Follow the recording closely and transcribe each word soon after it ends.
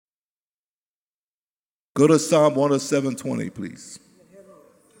Go to Psalm 107:20, please.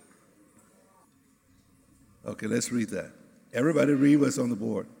 Okay, let's read that. Everybody read what's on the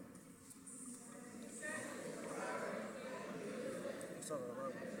board.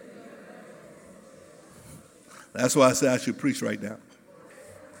 That's why I said I should preach right now.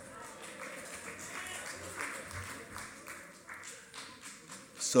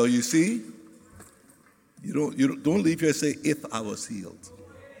 So you see, you don't leave here and say, if I was healed.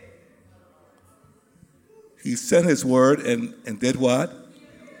 He sent his word and did what?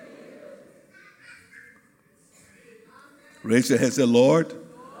 Raise your hand and say, Lord,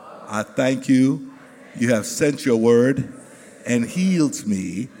 I thank you. You have sent your word and healed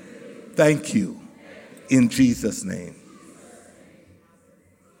me. Thank you. In Jesus' name.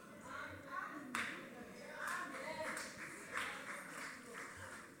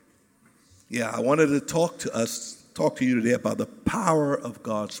 Yeah, I wanted to talk to you today about the power of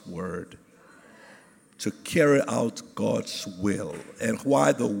God's word to carry out God's will and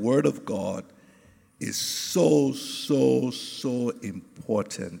why the word of God is so, so, so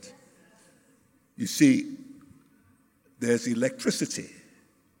important. You see, there's electricity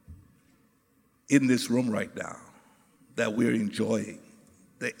in this room right now that we're enjoying.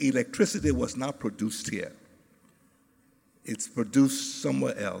 The electricity was not produced here. It's produced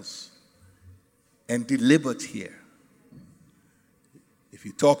somewhere else and delivered here. If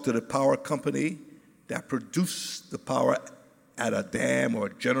you talk to the power company that produced the power at a dam or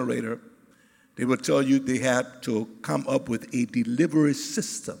a generator, they will tell you they had to come up with a delivery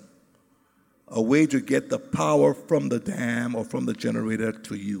system, a way to get the power from the dam or from the generator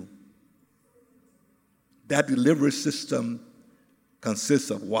to you. That delivery system consists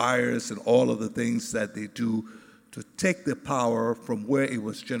of wires and all of the things that they do to take the power from where it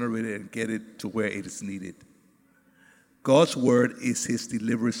was generated and get it to where it is needed. God's word is his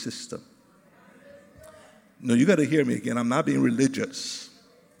delivery system. No, you got to hear me again. I'm not being religious.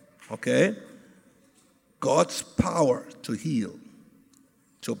 Okay? God's power to heal,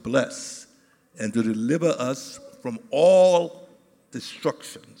 to bless, and to deliver us from all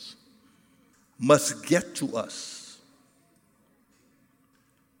destructions must get to us.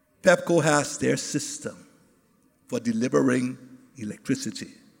 Pepco has their system for delivering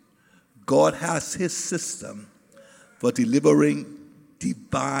electricity. God has his system for delivering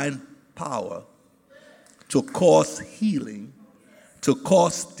divine power to cause healing, to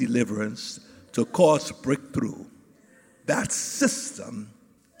cause deliverance, to cause breakthrough. That system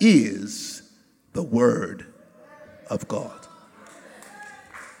is the Word of God.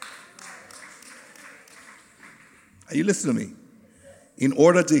 Are you listening to me? In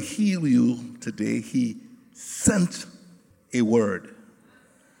order to heal you today, he sent a word.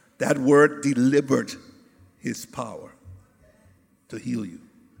 That word delivered his power to heal you.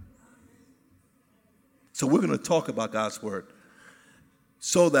 So we're going to talk about God's word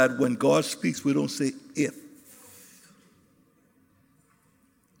so that when God speaks, we don't say if.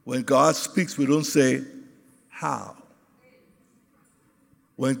 When God speaks, we don't say how.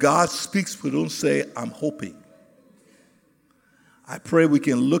 When God speaks, we don't say I'm hoping. I pray we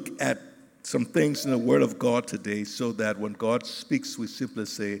can look at some things in the Word of God today so that when God speaks, we simply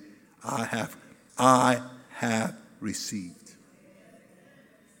say, I have received.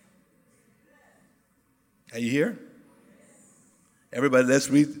 Are you here? Everybody, let's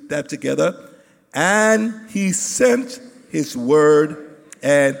read that together. And he sent his word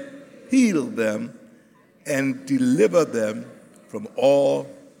and healed them and delivered them from all.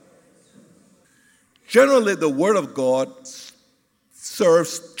 Generally, the Word of God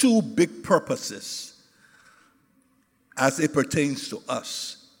serves two big purposes as it pertains to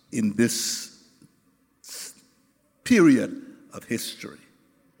us in this period of history.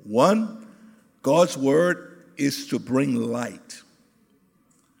 One, God's word is to bring light.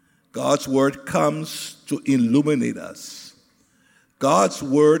 God's word comes to illuminate us. God's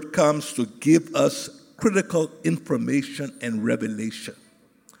word comes to give us critical information and revelation.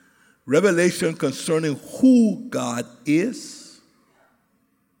 Revelation concerning who God is,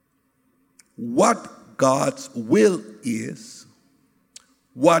 what God's will is,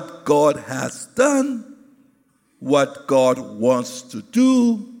 what God has done, what God wants to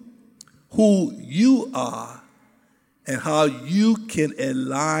do, who you are, and how you can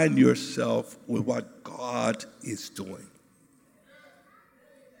align yourself with what God is doing.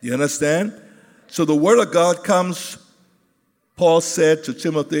 You understand? So the word of God comes, Paul said to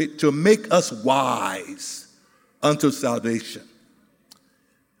Timothy, to make us wise unto salvation.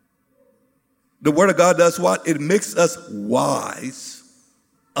 The word of God does what? It makes us wise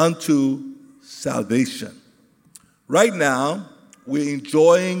unto salvation. Right now, we're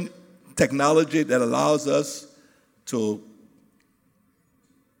enjoying technology that allows us to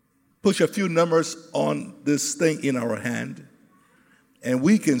push a few numbers on this thing in our hand, and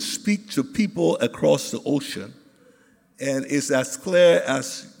we can speak to people across the ocean, and it's as clear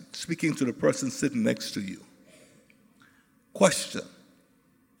as speaking to the person sitting next to you. Question.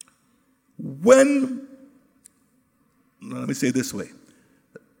 Let me say it this way.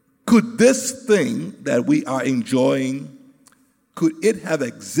 Could this thing that we are enjoying, could it have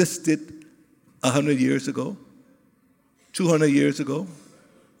existed 100 years ago, 200 years ago,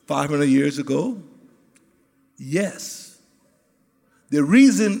 500 years ago? Yes. The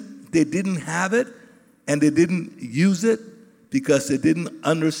reason they didn't have it and they didn't use it because they didn't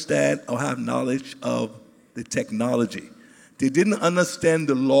understand or have knowledge of the technology. They didn't understand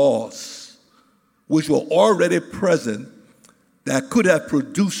the laws which were already present that could have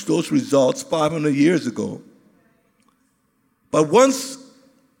produced those results 500 years ago. But once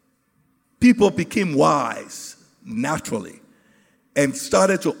people became wise naturally and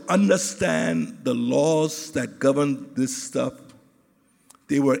started to understand the laws that govern this stuff,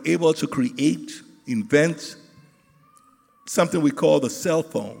 they were able to create, invent something we call the cell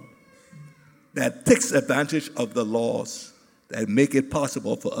phone that takes advantage of the laws that make it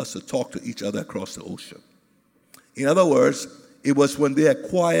possible for us to talk to each other across the ocean. In other words, it was when they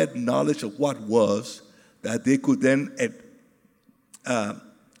acquired knowledge of what was that they could then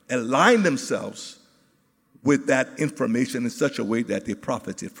align themselves with that information in such a way that they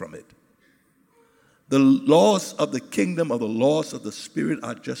profited from it. The laws of the kingdom or the laws of the Spirit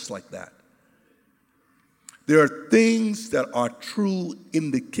are just like that. There are things that are true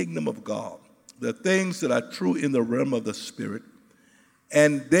in the kingdom of God. There are things that are true in the realm of the Spirit,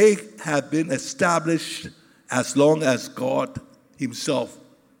 and they have been established as long as God Himself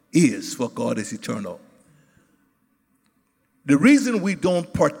is, for God is eternal. The reason we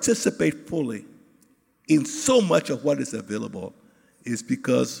don't participate fully in so much of what is available is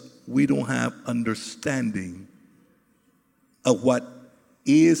because we don't have understanding of what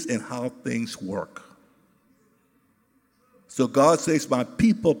is and how things work. So God says, my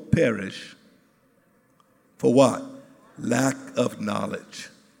people perish for what? Lack of knowledge.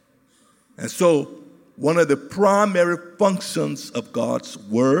 And so one of the primary functions of God's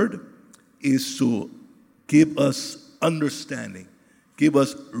word is to give us understanding, give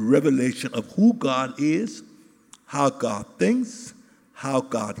us revelation of who God is, how God thinks, how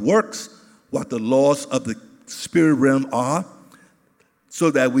God works, what the laws of the spirit realm are, so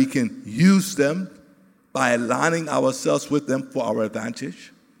that we can use them by aligning ourselves with them for our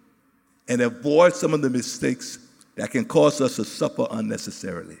advantage and avoid some of the mistakes that can cause us to suffer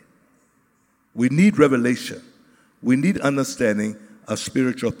unnecessarily. We need revelation. We need understanding of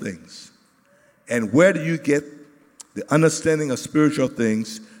spiritual things. And where do you get the understanding of spiritual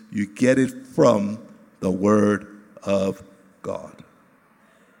things? You get it from the Word of God.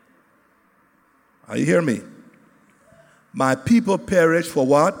 Are you hearing me? My people perish for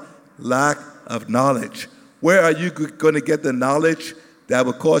what? Lack of knowledge. Where are you going to get the knowledge that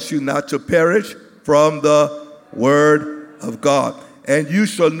will cause you not to perish? From the Word of God. And you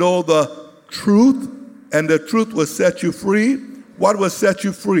shall know the truth, and the truth will set you free. What will set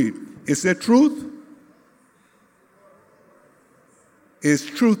you free? Is it truth? It's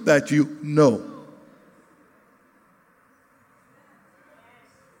truth that you know.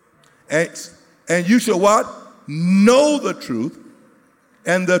 And you shall what? Know the truth,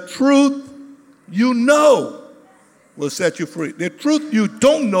 and the truth you know will set you free. The truth you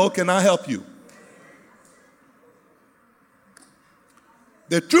don't know cannot help you.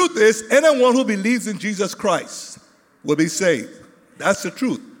 The truth is, anyone who believes in Jesus Christ will be saved. That's the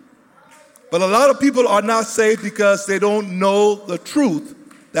truth. But a lot of people are not saved because they don't know the truth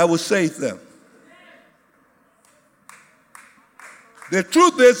that will save them. The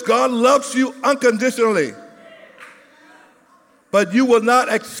truth is, God loves you unconditionally. But you will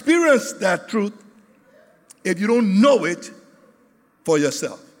not experience that truth if you don't know it for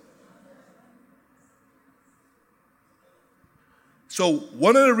yourself. So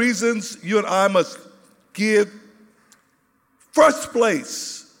one of the reasons you and I must give first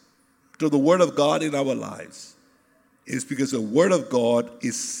place to the Word of God in our lives is because the Word of God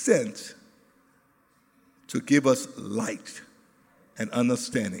is sent to give us light and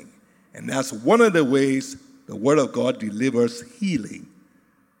understanding. And that's one of the ways the Word of God delivers healing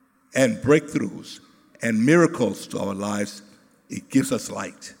and breakthroughs and miracles to our lives. It gives us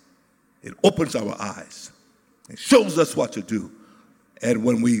light. It opens our eyes. It shows us what to do. And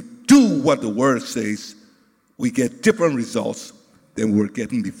when we do what the Word says, we get different results than we were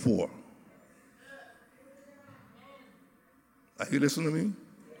getting before. Are you listening to me?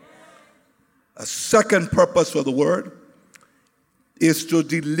 A second purpose for the word is to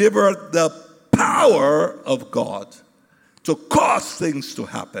deliver the power of God to cause things to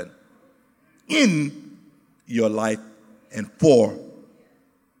happen in your life and for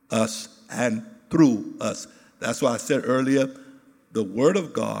us and through us. That's why I said earlier, the word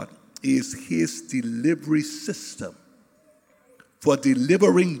of God is his delivery system for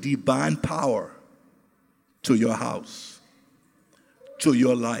delivering divine power to your house, to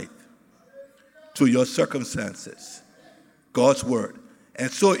your life, to your circumstances. God's word.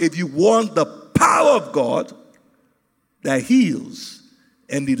 And so if you want the power of God that heals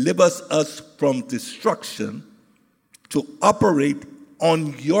and delivers us from destruction to operate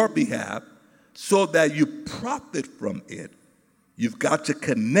on your behalf so that you profit from it, you've got to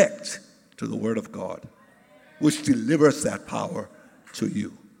connect to the word of God, which delivers that power to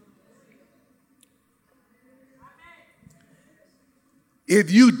you.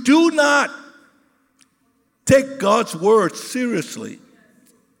 If you do not take God's word seriously,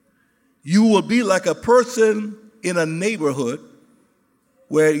 you will be like a person in a neighborhood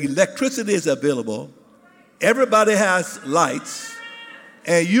where electricity is available, everybody has lights,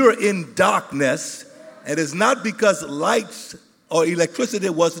 and you're in darkness, and it's not because lights or electricity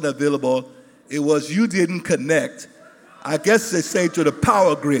wasn't available, it was you didn't connect. I guess they say to the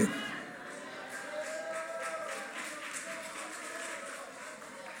power grid.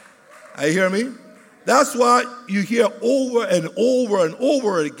 Are you hearing me? That's why you hear over and over and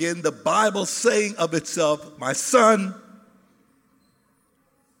over again the Bible saying of itself, my son,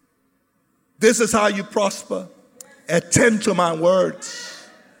 this is how you prosper. Attend to my words.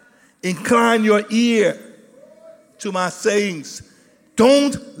 Incline your ear to my sayings.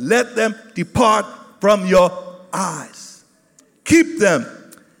 Don't let them depart from your eyes. Keep them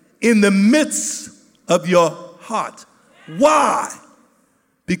in the midst of your heart. Why?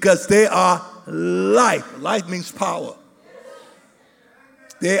 Because they are life. Life means power.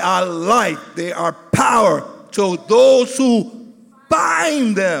 They are life. They are power to those who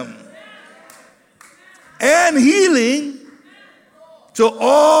bind them. And healing to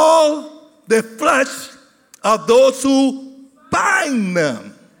all the flesh of those who bind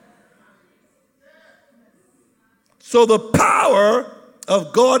them. So the power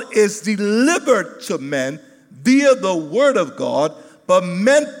of God is delivered to men via the word of God, but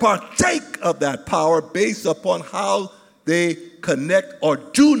men partake of that power based upon how they connect or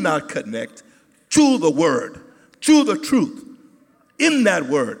do not connect to the word, to the truth, in that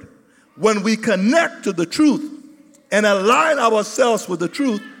word. When we connect to the truth and align ourselves with the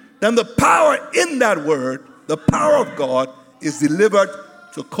truth, then the power in that word, the power of God, is delivered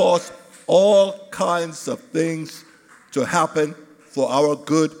to cause all kinds of things to happen for our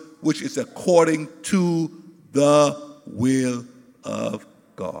good, which is according to the will of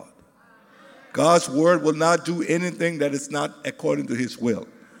God. God's word will not do anything that is not according to his will.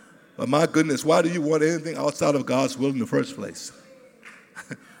 But my goodness, why do you want anything outside of God's will in the first place?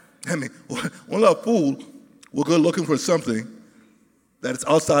 I mean, only a fool will go looking for something that is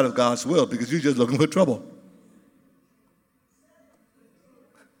outside of God's will because you're just looking for trouble.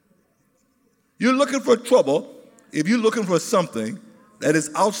 You're looking for trouble if you're looking for something that is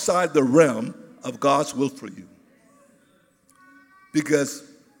outside the realm of God's will for you. Because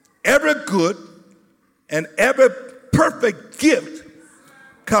every good and every perfect gift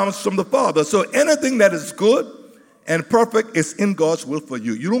comes from the Father. So anything that is good and perfect is in God's will for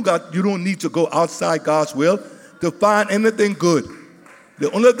you. You don't need to go outside God's will to find anything good.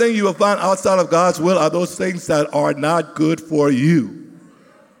 The only thing you will find outside of God's will are those things that are not good for you.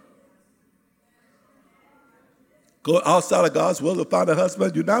 Go outside of God's will to find a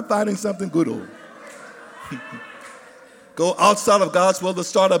husband, you're not finding something good over. Go outside of God's will to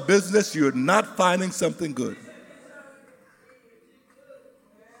start a business, you're not finding something good.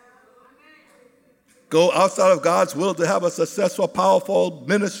 Go outside of God's will to have a successful, powerful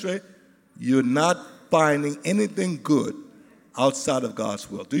ministry, you're not finding anything good outside of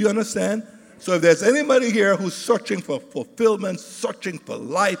God's will. Do you understand? So if there's anybody here who's searching for fulfillment, searching for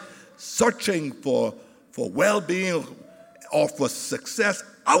life, searching for well-being or for success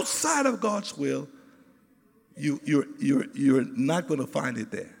outside of God's will, you're not going to find it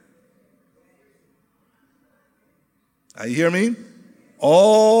there. Are you hear me?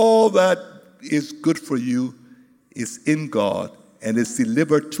 All that is good for you is in God and is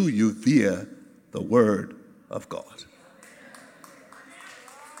delivered to you via the word of God.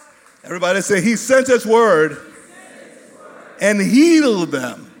 Everybody say, he sent his word and healed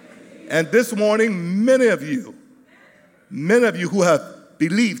them. And this morning, many of you who have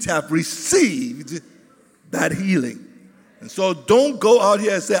believed have received that healing And so don't go out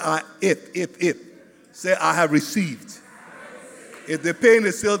here and say, if. Say, I have received. If the pain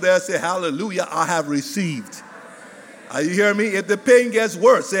is still there, say, hallelujah, I have received. Are you hearing me? If the pain gets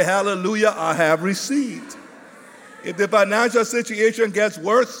worse, say, hallelujah, I have received. If the financial situation gets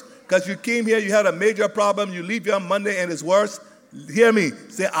worse, because you came here, you had a major problem, you leave here on Monday and it's worse, hear me,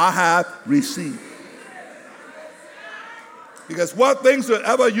 say, I have received. Because what things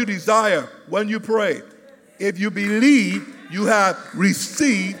soever you desire when you pray, if you believe you have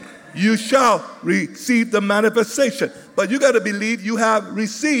received, you shall receive the manifestation. But you got to believe you have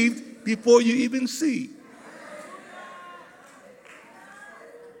received before you even see.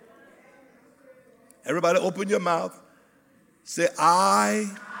 Everybody open your mouth. Say,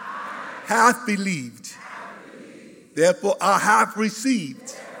 I have believed. Therefore, I have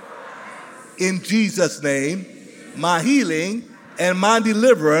received. In Jesus' name, my healing and my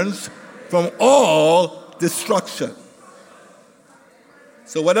deliverance from all destruction.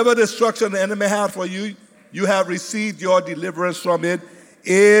 So whatever destruction the enemy had for you, you have received your deliverance from it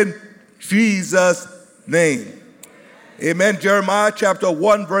in Jesus' name. Amen. Jeremiah chapter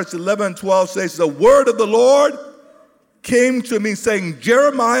 1, verse 11 and 12 says, the word of the Lord came to me saying,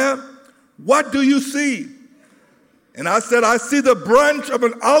 Jeremiah, what do you see? And I said, I see the branch of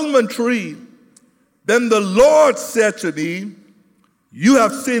an almond tree. Then the Lord said to me, you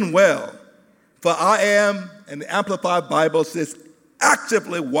have seen well, for I am, and the Amplified Bible says,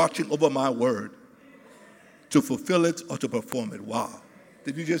 actively watching over my word to fulfill it or to perform it. Wow.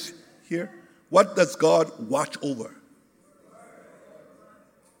 Did you just hear? What does God watch over?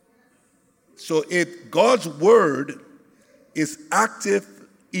 So if God's word is active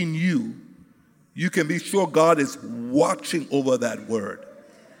in you, you can be sure God is watching over that word.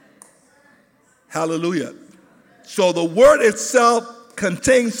 Hallelujah. So the word itself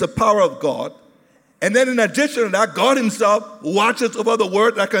contains the power of God. And then in addition to that, God himself watches over the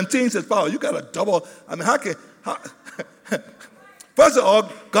word that contains his power. You got a double, First of all,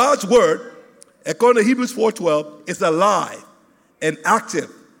 God's word, according to Hebrews 4:12, is alive and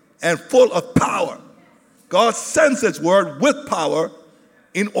active and full of power. God sends his word with power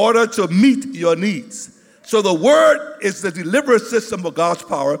in order to meet your needs. So the word is the delivery system for God's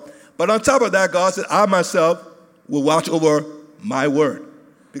power. But on top of that, God said, I myself will watch over my word.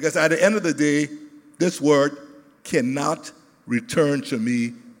 Because at the end of the day, this word cannot return to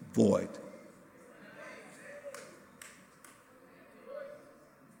me void.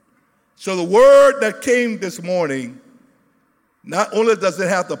 So the word that came this morning, not only does it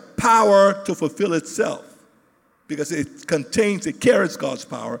have the power to fulfill itself, because it carries God's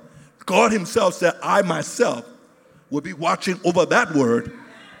power, God himself said, I myself will be watching over that word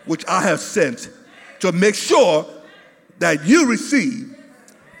which I have sent to make sure that you receive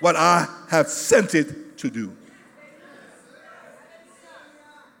what I have sent it to do.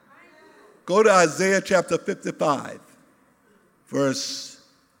 Go to Isaiah chapter 55, verse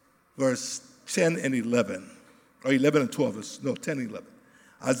 10 and 11. Or 11 and 12. 10 and 11.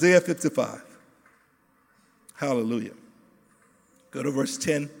 Isaiah 55. Hallelujah. Go to verse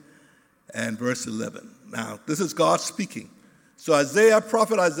 10 and verse 11. Now, this is God speaking. So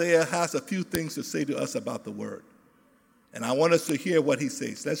prophet Isaiah has a few things to say to us about the word. And I want us to hear what he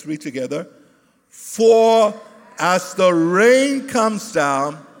says. Let's read together. For as the rain comes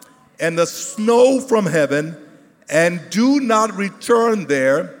down and the snow from heaven, and do not return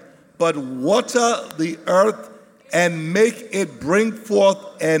there, but water the earth and make it bring forth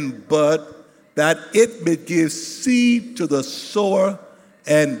and bud, that it may give seed to the sower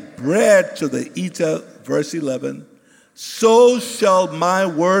and bread to the eater. Verse 11. So shall my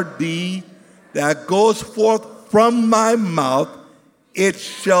word be that goes forth from my mouth. It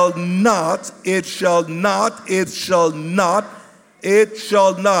shall not,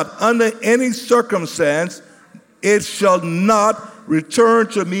 under any circumstance, it shall not return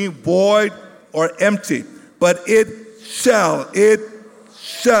to me void or empty, but it shall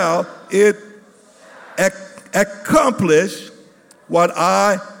accomplish what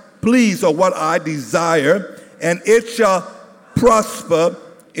I please or what I desire, and it shall prosper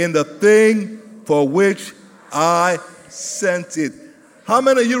in the thing for which I sent it. How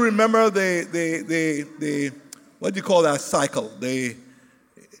many of you remember the what do you call that cycle?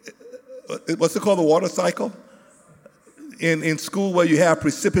 What's it called, the water cycle? In school, where you have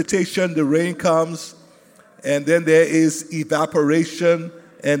precipitation, the rain comes, and then there is evaporation,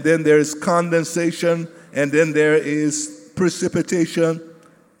 and then there is condensation, and then there is precipitation,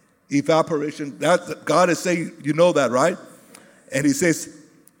 evaporation. That God is saying, you know that, right? And he says,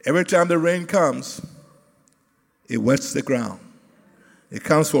 every time the rain comes, it wets the ground. It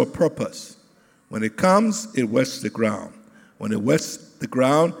comes for a purpose. When it comes, it wets the ground. When it wets the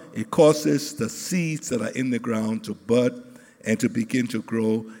ground, it causes the seeds that are in the ground to bud and to begin to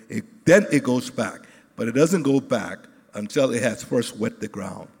grow. Then it goes back. But it doesn't go back until it has first wet the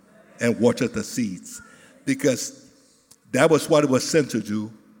ground and watered the seeds. Because that was what it was sent to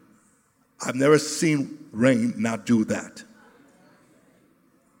do. I've never seen rain not do that.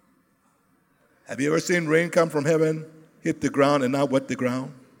 Have you ever seen rain come from heaven, hit the ground, and not wet the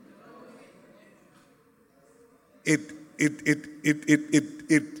ground?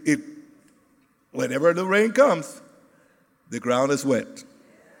 Whenever the rain comes, the ground is wet.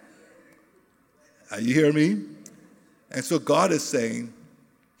 Are you hearing me? And so God is saying,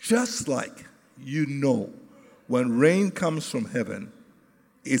 just like you know, when rain comes from heaven,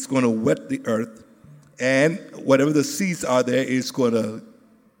 it's going to wet the earth, and whatever the seeds are there is going to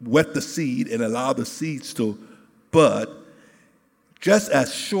wet the seed and allow the seeds to bud. Just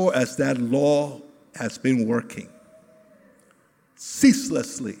as sure as that law has been working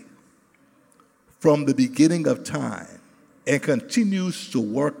ceaselessly from the beginning of time and continues to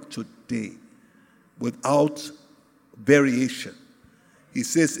work today without variation. He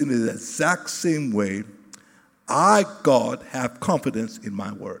says, in the exact same way, I, God, have confidence in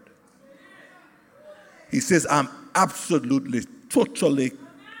my word. He says, I'm absolutely, totally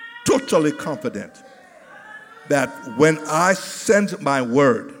confident that when I send my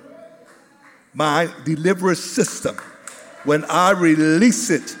word, my delivery system, when I release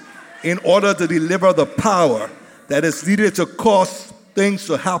it in order to deliver the power that is needed to cause things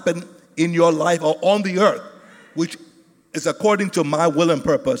to happen in your life or on the earth, which is according to my will and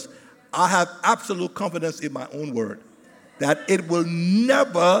purpose, I have absolute confidence in my own word that it will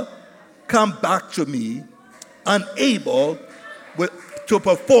never come back to me unable to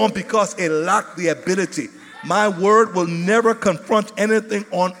perform because it lacked the ability. My word will never confront anything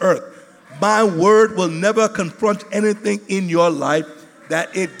on earth. My word will never confront anything in your life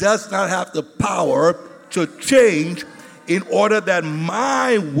that it does not have the power to change in order that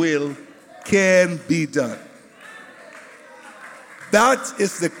my will can be done. That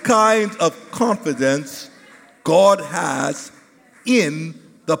is the kind of confidence God has in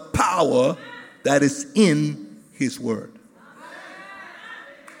the power that is in His Word.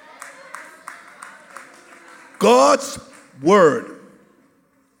 God's Word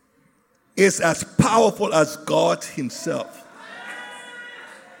is as powerful as God Himself.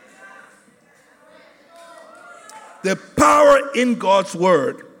 The power in God's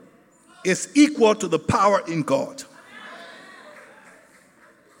Word is equal to the power in God.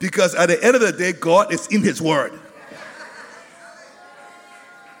 Because at the end of the day, God is in His Word.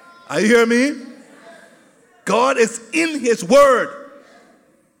 Are you hearing me? God is in His Word.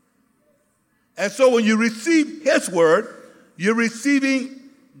 And so when you receive His Word, you're receiving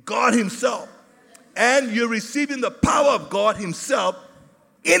God Himself. And you're receiving the power of God Himself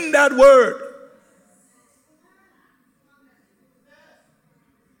in that Word.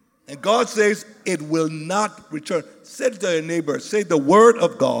 And God says it will not return. Say to your neighbor, say the word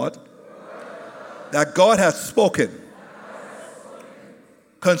of God that God has spoken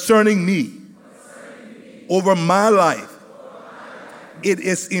concerning me over my life. It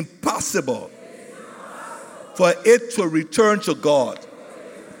is impossible for it to return to God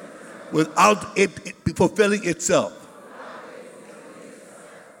without it fulfilling itself.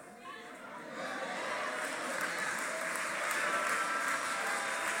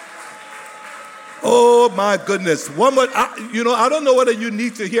 Oh my goodness. One more, I don't know whether you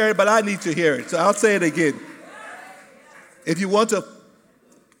need to hear it, but I need to hear it. So I'll say it again. If you want to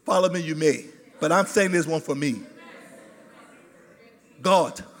follow me, you may. But I'm saying this one for me.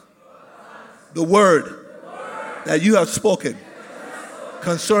 God, the word that you have spoken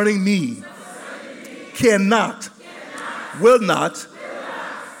concerning me cannot, will not,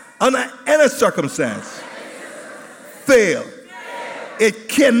 under any circumstance, fail. It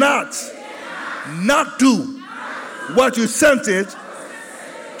cannot not do what you sent it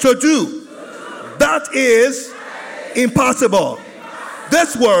to do. That is impossible.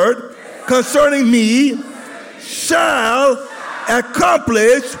 This word concerning me shall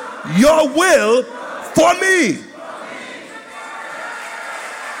accomplish your will for me.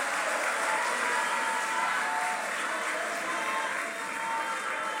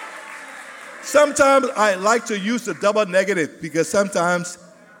 Sometimes I like to use the double negative because sometimes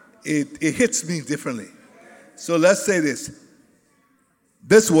it hits me differently. So let's say this.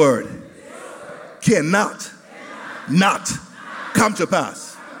 This word cannot not come to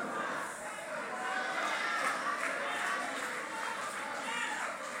pass.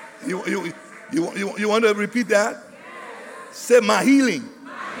 You want to repeat that? Say, my healing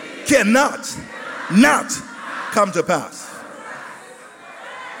cannot not come to pass.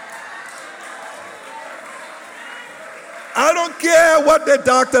 I don't care what the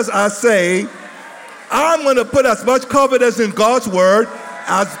doctors are saying. I'm going to put as much confidence in God's word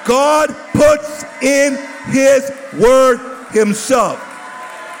as God puts in his word himself.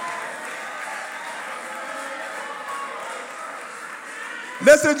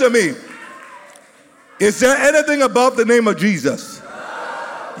 Listen to me. Is there anything above the name of Jesus?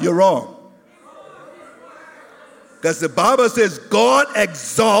 You're wrong. Because the Bible says God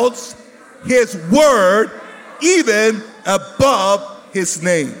exalts his word even above his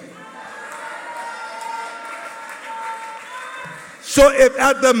name. So if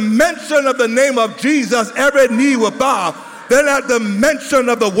at the mention of the name of Jesus every knee will bow, then at the mention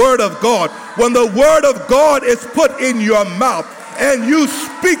of the word of God, when the word of God is put in your mouth and you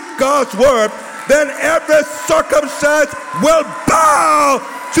speak God's word, then every circumstance will bow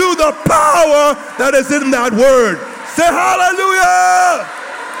to the power that is in that word. Say hallelujah!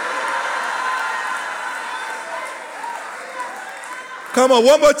 Come on,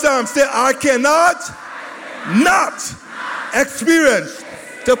 one more time. Say, I cannot not experience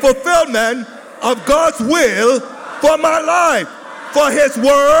the fulfillment of God's will for my life. For his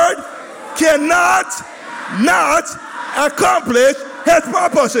word cannot not accomplish his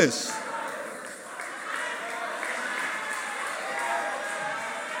purposes.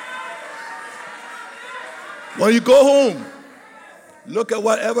 When you go home, look at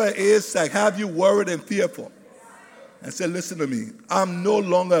whatever it is that have you worried and fearful. And say, listen to me, I'm no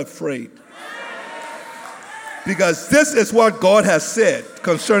longer afraid. Because this is what God has said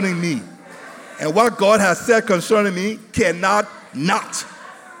concerning me. And what God has said concerning me cannot not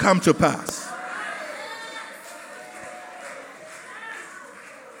come to pass.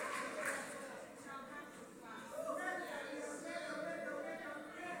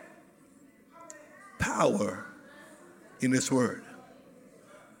 Power in his word.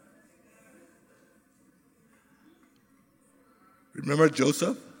 Remember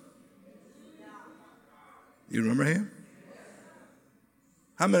Joseph? You remember him?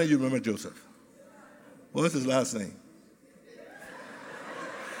 How many of you remember Joseph? What was his last name?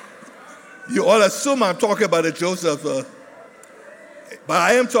 You all assume I'm talking about a Joseph, but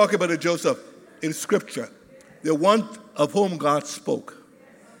I am talking about a Joseph in Scripture, the one of whom God spoke.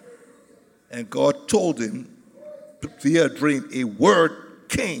 And God told him via a dream, a word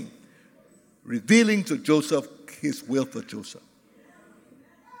came, revealing to Joseph his will for Joseph.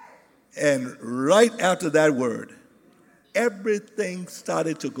 And right after that word, everything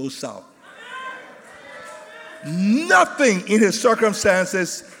started to go south. Nothing in his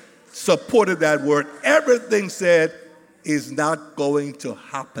circumstances supported that word. Everything said is not going to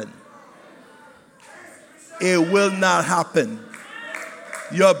happen. It will not happen.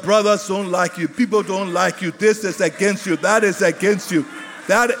 Your brothers don't like you. People don't like you. This is against you. That is against you.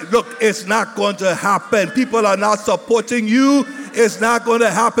 Look, it's not going to happen. People are not supporting you. It's not going to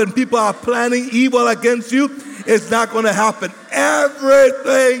happen. People are planning evil against you. It's not going to happen.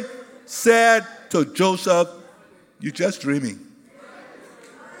 Everything said to Joseph, you're just dreaming.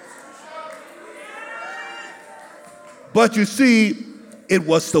 But you see, it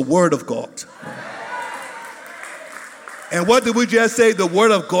was the word of God. And what did we just say? The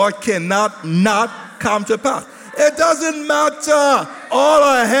word of God cannot not come to pass. It doesn't matter. All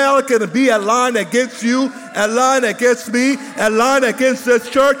of hell can be a line against you, a line against me, a line against this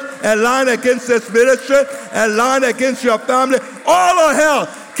church, a line against this ministry, a line against your family. All of hell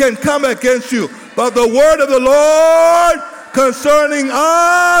can come against you. But the word of the Lord concerning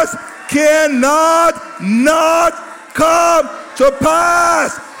us cannot not come to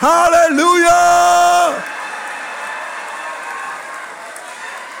pass. Hallelujah!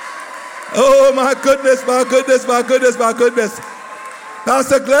 Oh, my goodness, my goodness, my goodness, my goodness.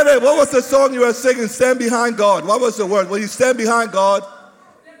 Pastor Glenn, what was the song you were singing? Stand behind God. What was the word? When you stand behind God,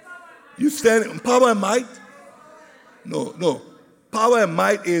 you stand in power and might? No. Power and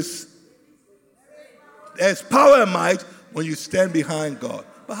might there's power and might when you stand behind God.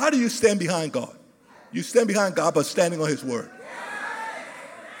 But how do you stand behind God? You stand behind God by standing on his word.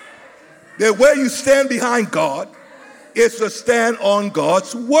 The way you stand behind God is to stand on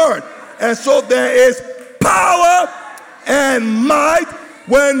God's word. And so there is power and might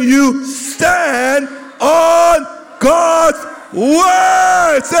when you stand on God's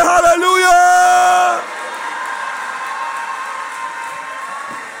word. Say hallelujah.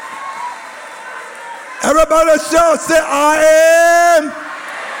 Everybody shout, say, I am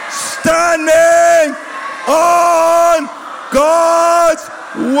standing on God's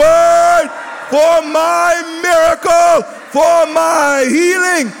word for my miracle, for my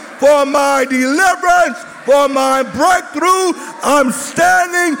healing, for my deliverance, For my breakthrough, I'm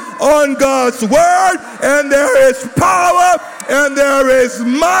standing on God's word, and there is power and there is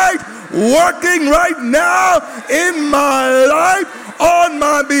might working right now in my life on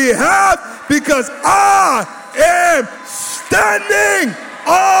my behalf, because I am standing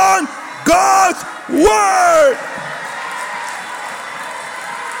on God's word.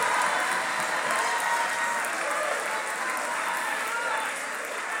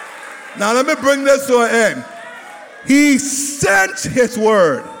 Now let me bring this to an end. He sent his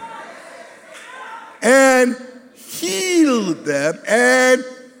word and healed them and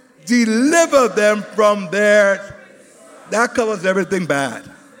delivered them from their... That covers everything bad.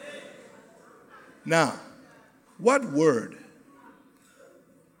 Now, what word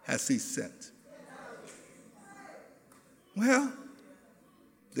has he sent? Well,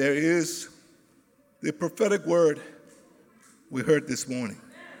 there is the prophetic word we heard this morning.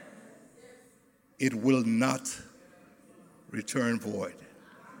 It will not return void.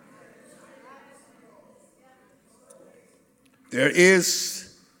 There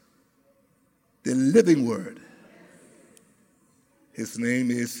is the living word. His name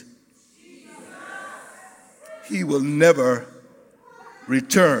is Jesus. He will never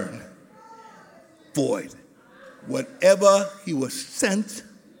return void. Whatever he was sent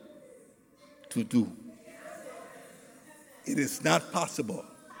to do, it is not possible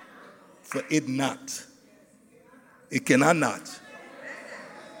for it not. It cannot not.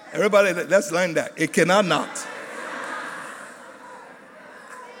 Everybody, let's learn that. It cannot not.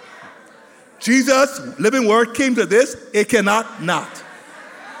 Jesus, living word, came to this. It cannot not.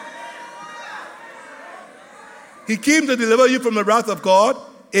 He came to deliver you from the wrath of God.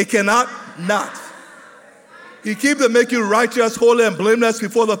 It cannot not. He came to make you righteous, holy, and blameless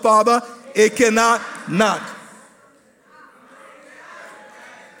before the Father. It cannot not.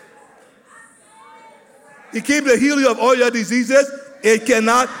 He came to heal you of all your diseases. It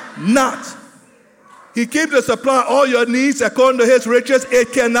cannot not. He came to supply all your needs according to his riches.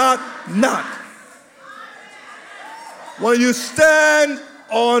 It cannot not. When you stand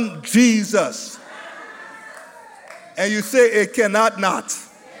on Jesus and you say it cannot not,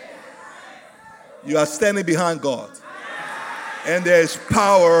 you are standing behind God. And there is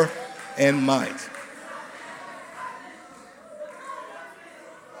power and might.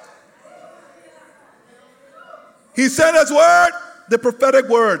 He sent his word, the prophetic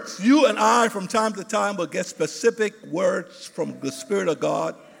words. You and I, from time to time, will get specific words from the Spirit of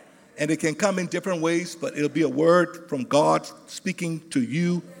God, and it can come in different ways, but it'll be a word from God speaking to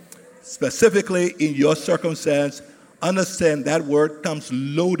you specifically in your circumstance. Understand that word comes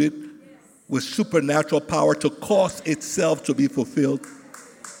loaded with supernatural power to cause itself to be fulfilled.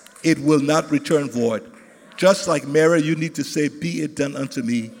 It will not return void. Just like Mary, you need to say, "Be it done unto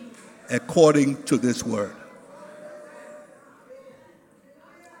me according to this word."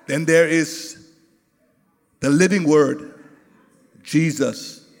 Then there is the living word,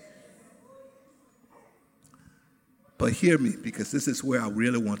 Jesus. But hear me, because this is where I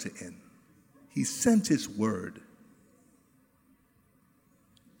really want to end. He sent his word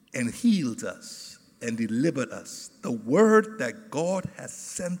and healed us and delivered us. The word that God has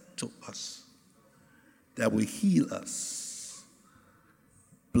sent to us that will heal us,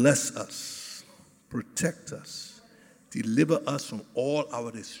 bless us, protect us, deliver us from all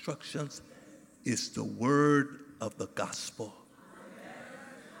our destructions is the word of the gospel.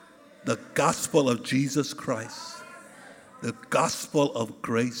 The gospel of Jesus Christ, the gospel of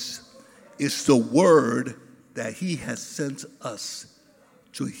grace, is the word that he has sent us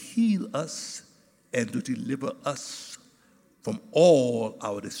to heal us and to deliver us from all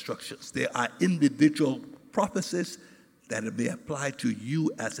our destructions. There are individual prophecies that may apply to you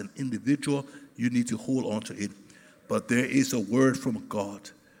as an individual. You need to hold on to it. But there is a word from God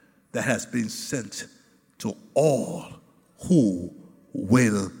that has been sent to all who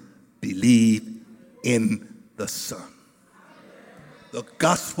will believe in the Son. The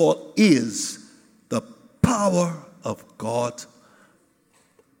gospel is the power of God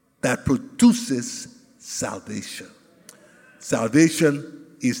that produces salvation. Salvation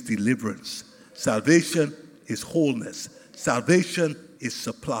is deliverance. Salvation is wholeness. Salvation is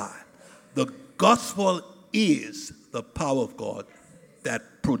supply. The gospel is the power of God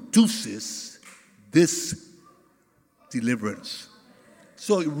that produces this deliverance.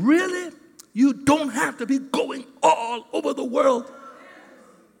 So really, you don't have to be going all over the world.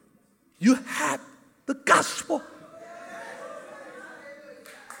 You have the gospel.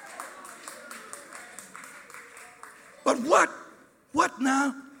 But what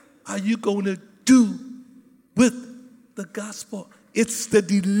now are you going to do with the gospel? It's the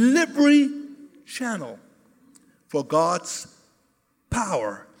delivery channel for God's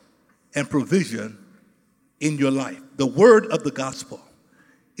power and provision in your life. The word of the gospel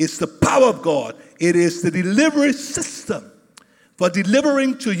is the power of God. It is the delivery system for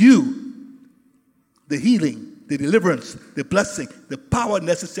delivering to you the healing, the deliverance, the blessing, the power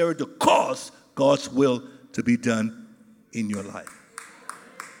necessary to cause God's will to be done in your life.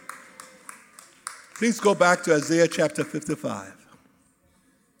 Please go back to Isaiah chapter 55.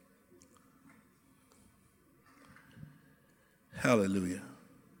 Hallelujah.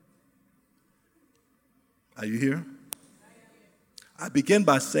 Are you here? I begin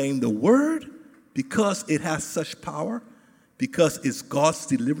by saying the word, because it has such power, because it's God's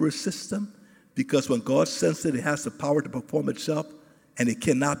delivery system, because when God sends it, it has the power to perform itself, and it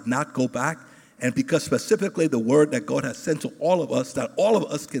cannot not go back, and because specifically the word that God has sent to all of us, that all of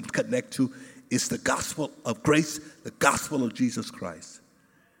us can connect to, is the gospel of grace, the gospel of Jesus Christ.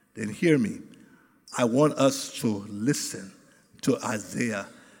 Then hear me. I want us to listen to Isaiah,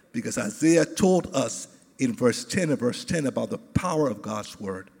 because Isaiah told us in verse 10 about the power of God's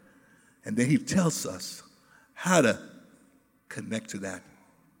word. And then he tells us how to connect to that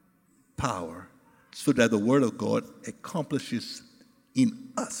power so that the word of God accomplishes in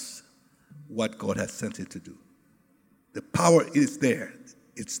us what God has sent it to do. The power is there.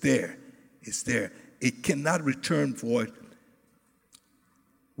 It's there. It's there. It cannot return void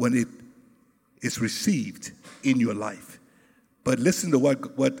when it is received in your life. But listen to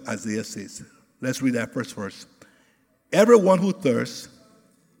what Isaiah says. Let's read that first verse. Everyone who thirsts,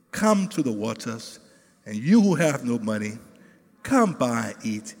 come to the waters, and you who have no money, come buy and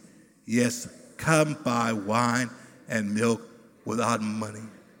eat. Yes, come buy wine and milk without money.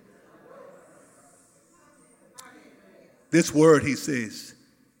 This word, he says,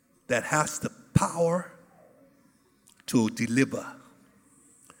 that has the power to deliver.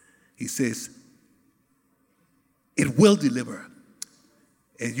 He says, it will deliver.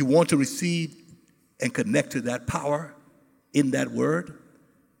 And you want to receive and connect to that power in that word?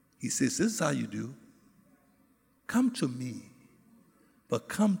 He says, this is how you do. Come to me, but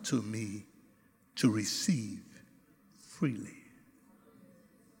come to me to receive freely.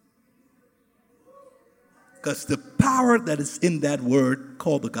 Because the power that is in that word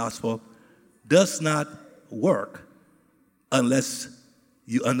called the gospel does not work unless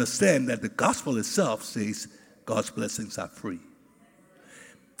you understand that the gospel itself says God's blessings are free.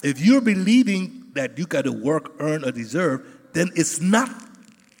 If you're believing that you got to work, earn, or deserve, then it's not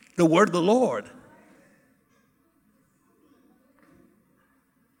the word of the Lord.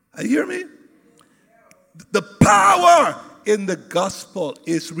 You hear me? The power in the gospel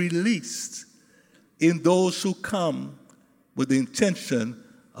is released in those who come with the intention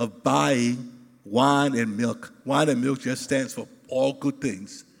of buying wine and milk. Wine and milk just stands for all good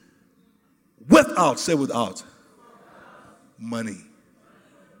things. Without money.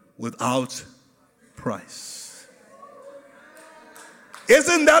 Without price.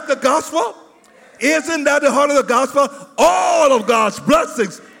 Isn't that the gospel? Isn't that the heart of the gospel? All of God's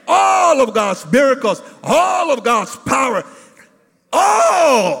blessings, all of God's miracles, all of God's power,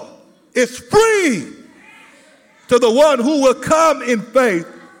 all is free to the one who will come in faith,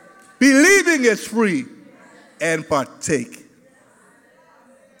 believing it's free, and partake.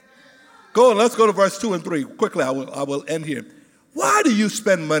 Go on, let's go to verse 2 and 3. Quickly, I will end here. Why do you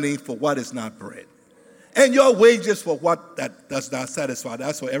spend money for what is not bread? And your wages for what that does not satisfy?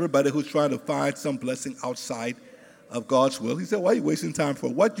 That's for everybody who's trying to find some blessing outside of God's will. He said, why are you wasting time for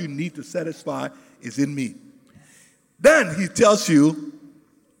what you need to satisfy is in me? Then he tells you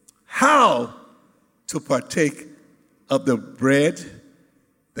how to partake of the bread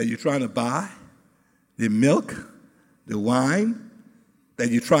that you're trying to buy, the milk, the wine that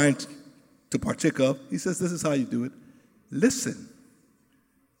you're trying to partake of. He says, this is how you do it. Listen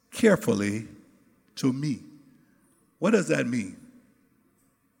carefully to me. What does that mean?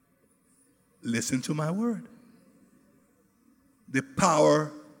 Listen to my word. The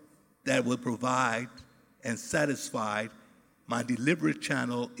power that will provide and satisfy my delivery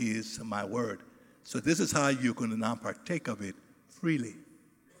channel is my word. So this is how you're going to now partake of it freely.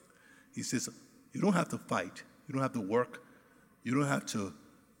 He says, you don't have to fight. You don't have to work. You don't have to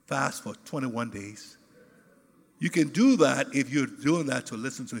fast for 21 days. You can do that if you're doing that to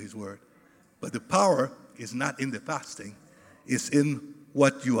listen to his word. But the power is not in the fasting. It's in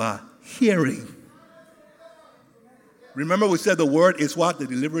what you are hearing. Remember we said the word is what? The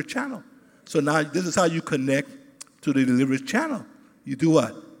delivery channel. So now this is how you connect to the delivery channel. You do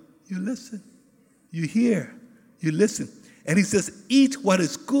what? You listen. You hear. You listen. And he says, eat what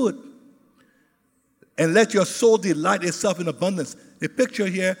is good and let your soul delight itself in abundance. The picture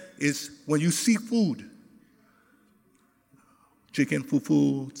here is when you see food. chicken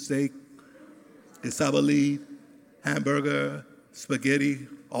fufu, steak, cassava leaf, hamburger, spaghetti,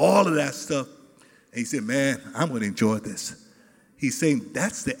 all of that stuff. And he said, man, I'm going to enjoy this. He's saying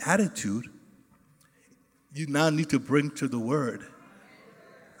that's the attitude you now need to bring to the Word.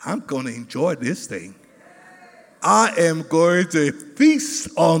 I'm going to enjoy this thing. I am going to feast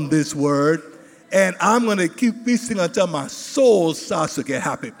on this Word, and I'm going to keep feasting until my soul starts to get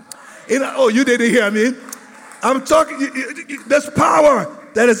happy. You didn't hear me? I'm talking, this power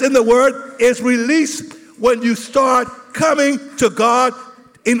that is in the Word is released when you start coming to God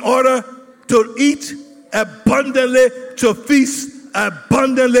in order to eat abundantly, to feast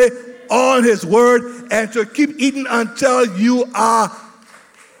abundantly on His Word, and to keep eating until you are,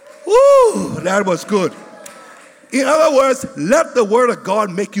 woo, that was good. In other words, let the Word of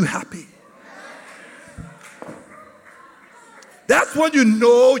God make you happy. That's when you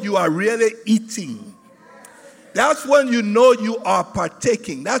know you are really eating. That's when you know you are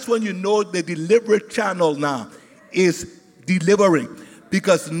partaking. That's when you know the delivery channel now is delivering.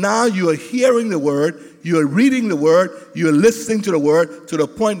 Because now you are hearing the Word, you are reading the Word, you are listening to the Word, to the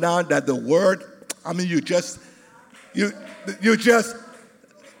point now that the Word,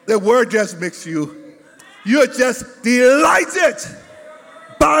 the Word just makes you're just delighted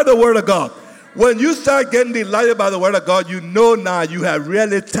by the Word of God. When you start getting delighted by the Word of God, you know now you have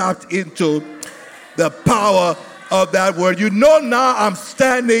really tapped into the power of that Word. You know now I'm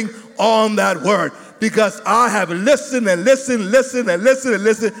standing on that Word because I have listened and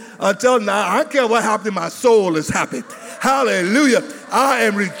listened until now. I don't care what happened, my soul is happy. Hallelujah. I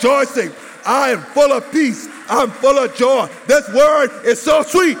am rejoicing. I am full of peace. I'm full of joy. This Word is so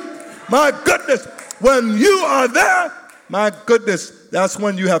sweet. My goodness, when you are there, my goodness, that's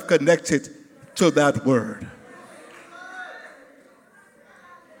when you have connected to that Word.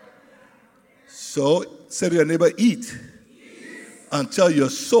 So say to your neighbor, eat until your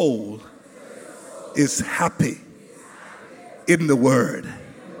soul is happy in the Word.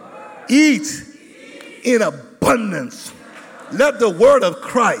 Eat in abundance. Let the Word of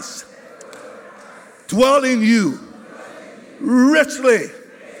Christ dwell in you richly.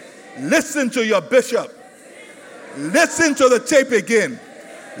 Listen to your bishop. Listen to the tape again.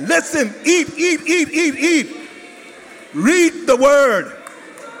 Listen, eat. Read the Word.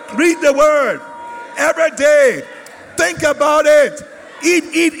 Read the Word every day. Think about it.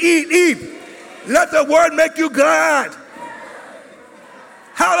 Eat. Let the Word make you glad.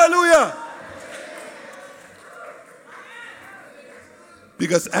 Hallelujah.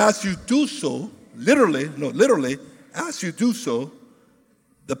 Because as you do so, literally, as you do so,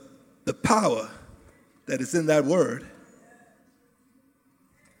 the power that is in that Word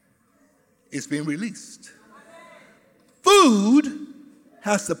is being released. Food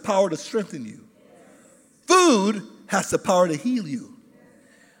has the power to strengthen you. Food has the power to heal you.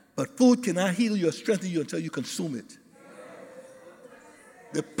 But food cannot heal you or strengthen you until you consume it.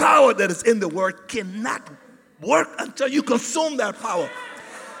 The power that is in the Word cannot work until you consume that power.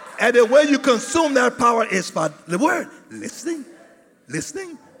 And the way you consume that power is by the Word. Listening,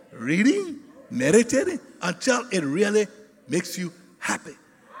 reading, meditating, until it really makes you happy.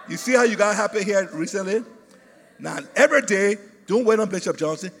 You see how you got happy here recently? Now, every day, don't wait on Bishop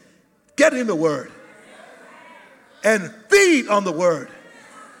Johnson. Get in the Word. And feed on the Word.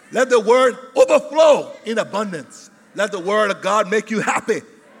 Let the Word overflow in abundance. Let the Word of God make you happy.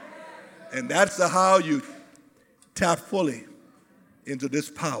 And that's how you tap fully into this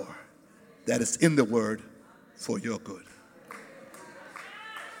power that is in the Word for your good.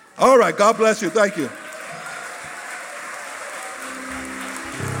 All right, God bless you. Thank you.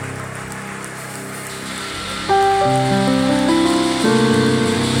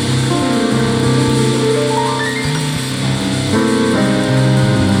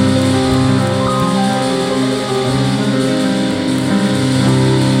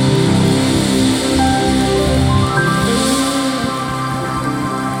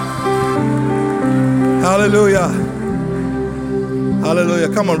 Hallelujah. Hallelujah.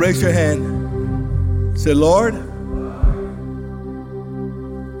 Come on, raise your hand. Say, Lord,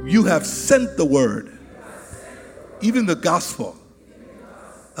 you have sent the Word, even the gospel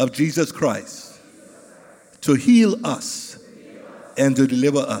of Jesus Christ, to heal us and to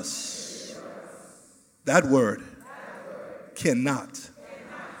deliver us. That Word cannot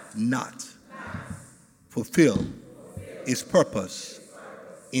not fulfill its purpose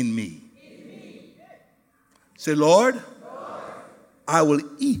in me. Say, Lord, I will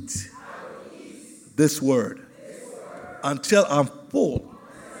eat this Word until I'm full.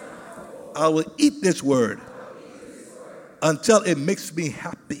 I will eat this Word until it makes me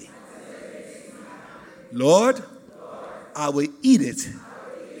happy. Lord, I will eat it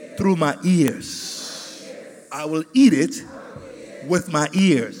through my ears. I will eat it with my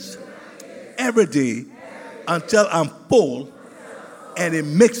ears every day until I'm full and it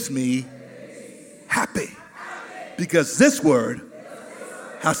makes me happy. Because this word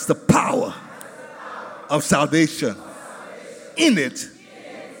has the power of salvation in it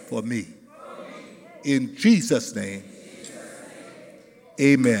for me. In Jesus' name,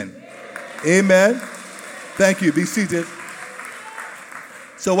 amen. Amen. Thank you. Be seated.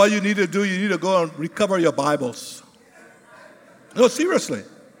 So what you need to do, you need to go and recover your Bibles. No, seriously.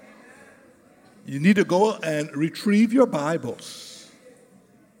 You need to go and retrieve your Bibles.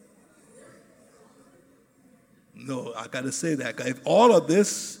 No, I got to say that. If all of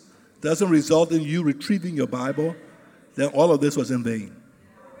this doesn't result in you retrieving your Bible, then all of this was in vain.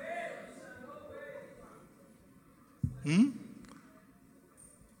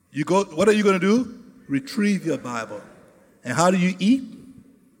 You go. What are you going to do? Retrieve your Bible. And how do you eat?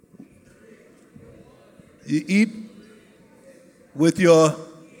 You eat with your.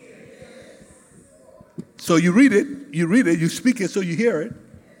 So you read it, you speak it so you hear it.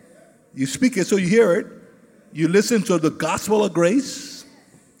 You speak it so you hear it. You listen to the gospel of grace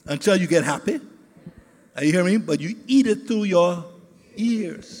until you get happy. Are you hearing me? But you eat it through your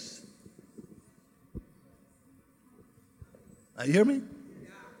ears. Are you hearing me?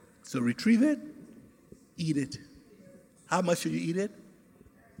 So retrieve it, eat it. How much should you eat it?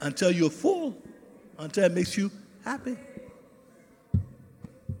 Until you're full, until it makes you happy.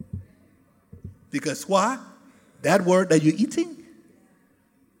 Because why? That word that you're eating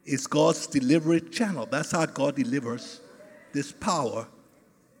is God's delivery channel. That's how God delivers this power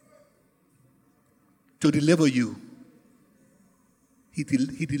to deliver you. He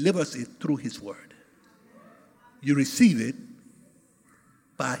delivers it through his word. You receive it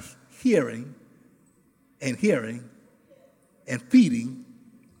by hearing and feeding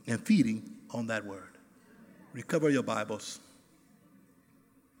on that word. Recover your Bibles.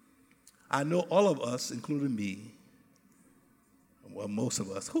 I know all of us, including me, well, most of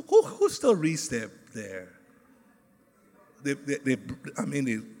us, who still reads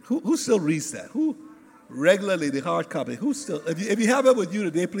who still reads that? Who regularly, the hard copy? Who still, if you have it with you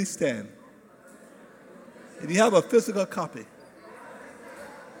today, please stand. If you have a physical copy.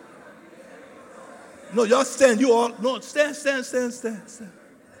 No, y'all stand. You all, no, stand.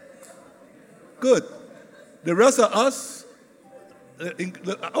 Good. The rest of us,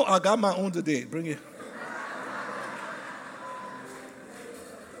 I got my own today. Bring it.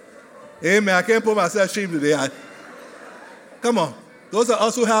 Amen. I can't put myself shame today. Come on. Those of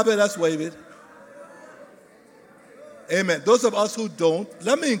us who have it, let's wave it. Amen. Those of us who don't,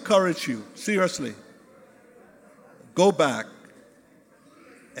 let me encourage you, seriously. Go back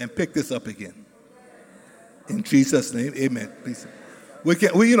and pick this up again. In Jesus' name, amen. Please. We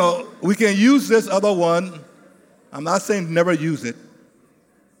can use this other one. I'm not saying never use it,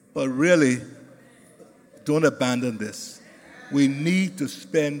 but really, don't abandon this. We need to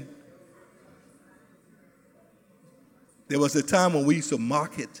spend. There was a time when we used to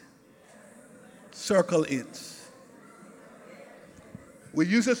mark it, circle it. We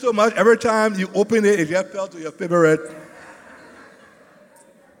use it so much, every time you open it, it just fell to your favorite.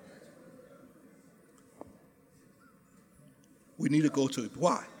 We need to go to it.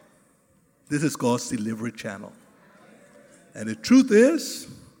 Why? This is God's delivery channel. And the truth is,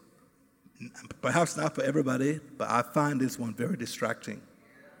 perhaps not for everybody, but I find this one very distracting.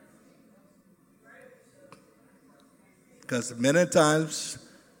 Because many times,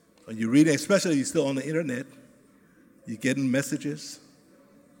 when you read it, especially you're still on the internet, you're getting messages,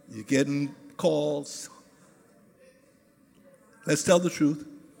 you're getting calls. Let's tell the truth.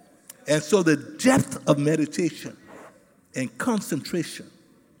 And so the depth of meditation and concentration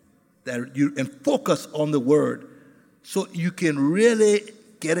and focus on the word so you can really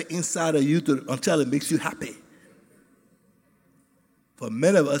get it inside of you until it makes you happy. For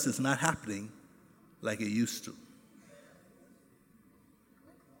many of us, it's not happening like it used to.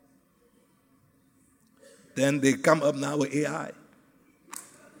 Then they come up now with AI.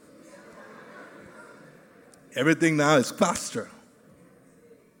 Everything now is faster.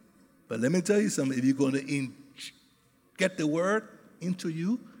 But let me tell you something. If you're going to get the word into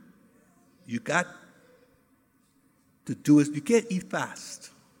you, you got to do it. You can't eat fast.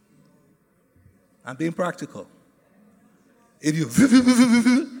 I'm being practical. If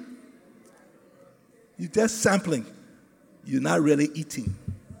you're just sampling, you're not really eating.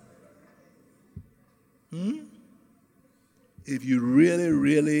 If you really,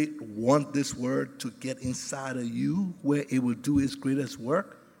 really want this word to get inside of you where it will do its greatest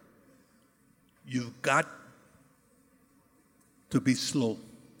work, you've got to be slow.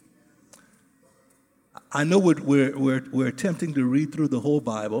 I know we're attempting to read through the whole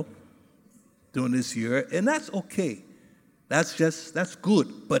Bible during this year, and that's okay. That's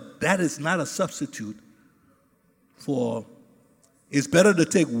good, but that is not a substitute for. It's better to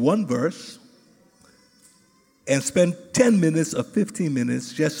take one verse and spend 10 minutes or 15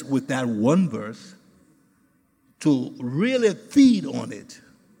 minutes just with that one verse to really feed on it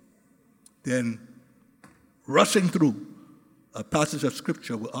than rushing through a passage of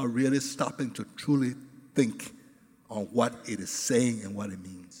Scripture without really stopping to truly think on what it is saying and what it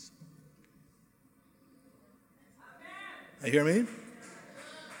means. You hear me?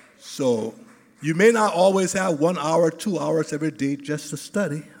 So you may not always have 1 hour, 2 hours every day just to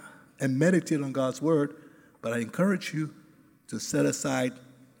study and meditate on God's Word, but I encourage you to set aside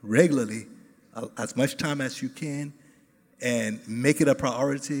regularly as much time as you can and make it a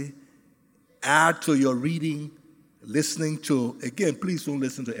priority. Add to your reading, listening to, again, please don't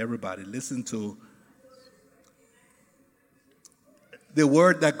listen to everybody. Listen to the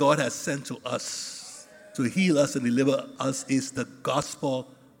word that God has sent to us to heal us and deliver us is the gospel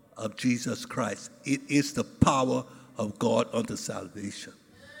of Jesus Christ. It is the power of God unto salvation.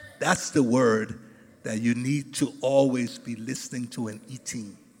 That's the word that you need to always be listening to and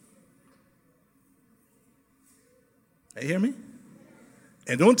eating. You hear me?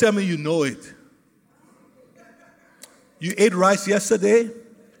 And don't tell me you know it. You ate rice yesterday,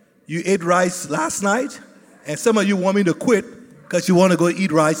 you ate rice last night, and some of you want me to quit because you want to go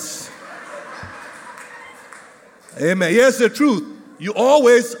eat rice. Amen. Here's the truth. You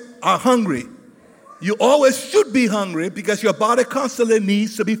always are hungry. You always should be hungry because your body constantly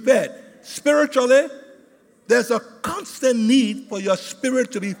needs to be fed. Spiritually, there's a constant need for your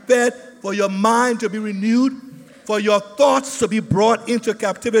spirit to be fed, for your mind to be renewed, for your thoughts to be brought into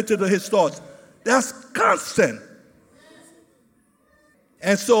captivity to his thoughts. That's constant.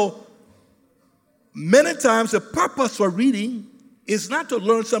 And so, many times the purpose for reading is not to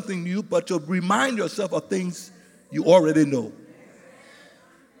learn something new, but to remind yourself of things you already know.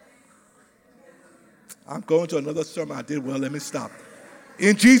 I'm going to another sermon. I did well. Let me stop.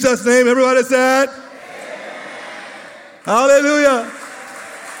 In Jesus' name, everybody said, amen. Hallelujah.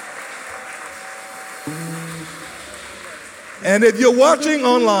 And if you're watching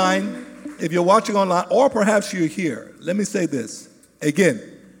online, or perhaps you're here, let me say this. Again,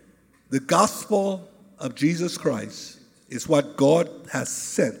 the gospel of Jesus Christ is what God has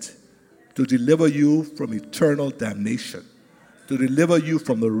sent to deliver you from eternal damnation, to deliver you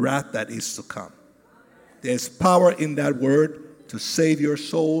from the wrath that is to come. There's power in that word to save your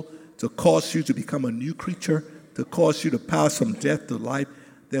soul, to cause you to become a new creature, to cause you to pass from death to life.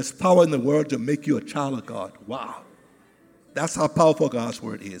 There's power in the word to make you a child of God. Wow. That's how powerful God's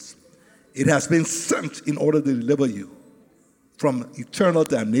word is. It has been sent in order to deliver you from eternal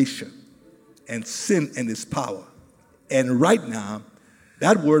damnation and sin and its power. And right now,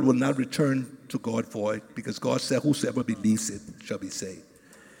 that word will not return to God void because God said, whosoever believes it shall be saved.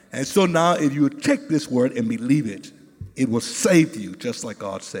 And so now if you would take this word and believe it, it will save you just like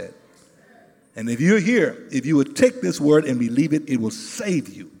God said. And if you're here, if you would take this word and believe it, it will save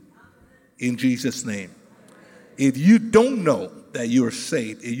you in Jesus' name. If you don't know that you are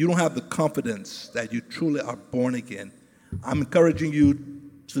saved, if you don't have the confidence that you truly are born again, I'm encouraging you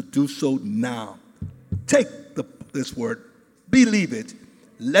to do so now. Take this word, believe it,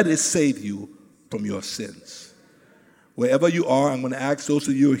 let it save you from your sins. Wherever you are, I'm going to ask those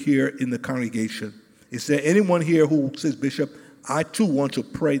of you who are here in the congregation, is there anyone here who says, Bishop, I too want to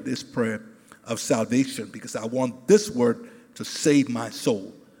pray this prayer of salvation because I want this word to save my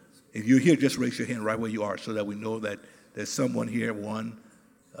soul? If you're here, just raise your hand right where you are so that we know that there's someone here. 1,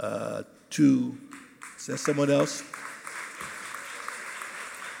 2. Is there someone else?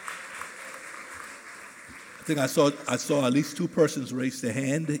 I think I saw at least 2 persons raise their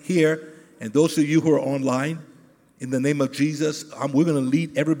hand here. And those of you who are online, in the name of Jesus, we're going to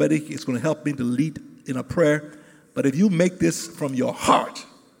lead everybody. It's going to help me to lead in a prayer. But if you make this from your heart,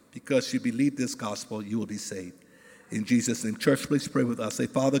 because you believe this gospel, you will be saved. In Jesus' name. Church, please pray with us. Say,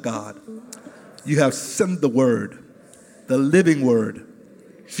 Father God, you have sent the word, the living word,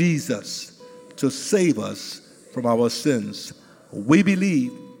 Jesus, to save us from our sins. We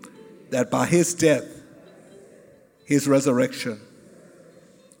believe that by his death, his resurrection,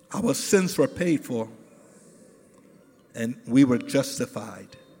 our sins were paid for, and we were justified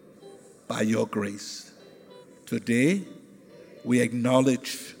by your grace. Today, we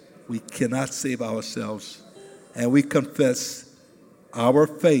acknowledge we cannot save ourselves, and we confess our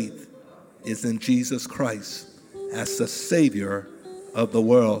faith is in Jesus Christ as the Savior of the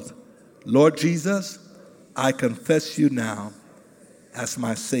world. Lord Jesus, I confess you now as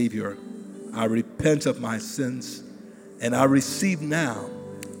my Savior. I repent of my sins, and I receive now,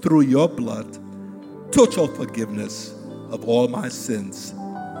 through your blood, total forgiveness of all my sins.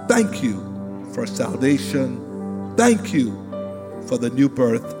 Thank you for salvation. Thank you for the new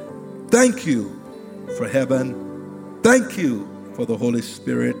birth. Thank you for heaven. Thank you for the Holy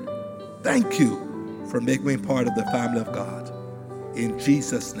Spirit. Thank you for making me part of the family of God. In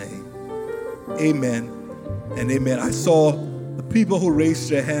Jesus' name, amen and amen. I saw the people who raised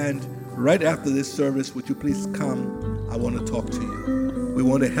their hand right after this service. Would you please come? I want to talk to you. We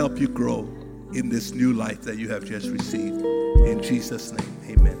want to help you grow in this new life that you have just received. In Jesus' name,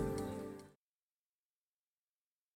 amen.